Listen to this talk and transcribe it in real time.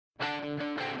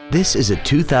This is a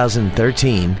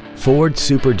 2013 Ford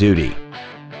Super Duty.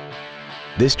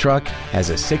 This truck has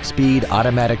a 6-speed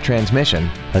automatic transmission,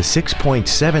 a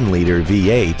 6.7-liter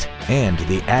V8, and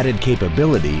the added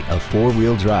capability of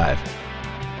 4-wheel drive.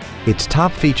 Its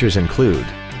top features include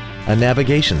a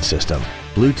navigation system,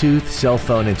 Bluetooth cell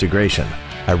phone integration,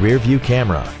 a rear-view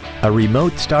camera, a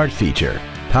remote start feature,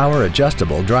 power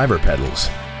adjustable driver pedals,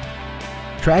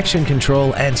 traction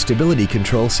control and stability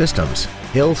control systems,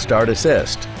 hill start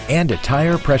assist, and a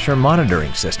tire pressure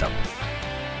monitoring system.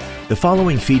 The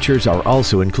following features are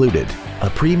also included: a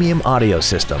premium audio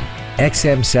system,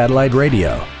 XM satellite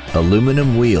radio,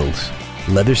 aluminum wheels,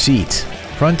 leather seats,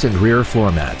 front and rear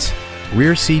floor mats,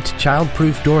 rear seat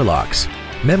child-proof door locks,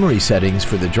 memory settings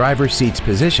for the driver's seat's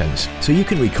positions so you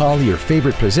can recall your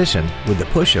favorite position with the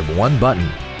push of one button,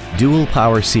 dual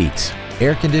power seats,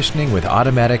 air conditioning with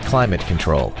automatic climate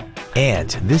control,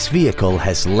 and this vehicle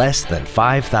has less than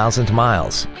 5,000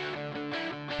 miles.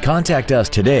 Contact us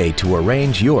today to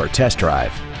arrange your test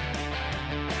drive.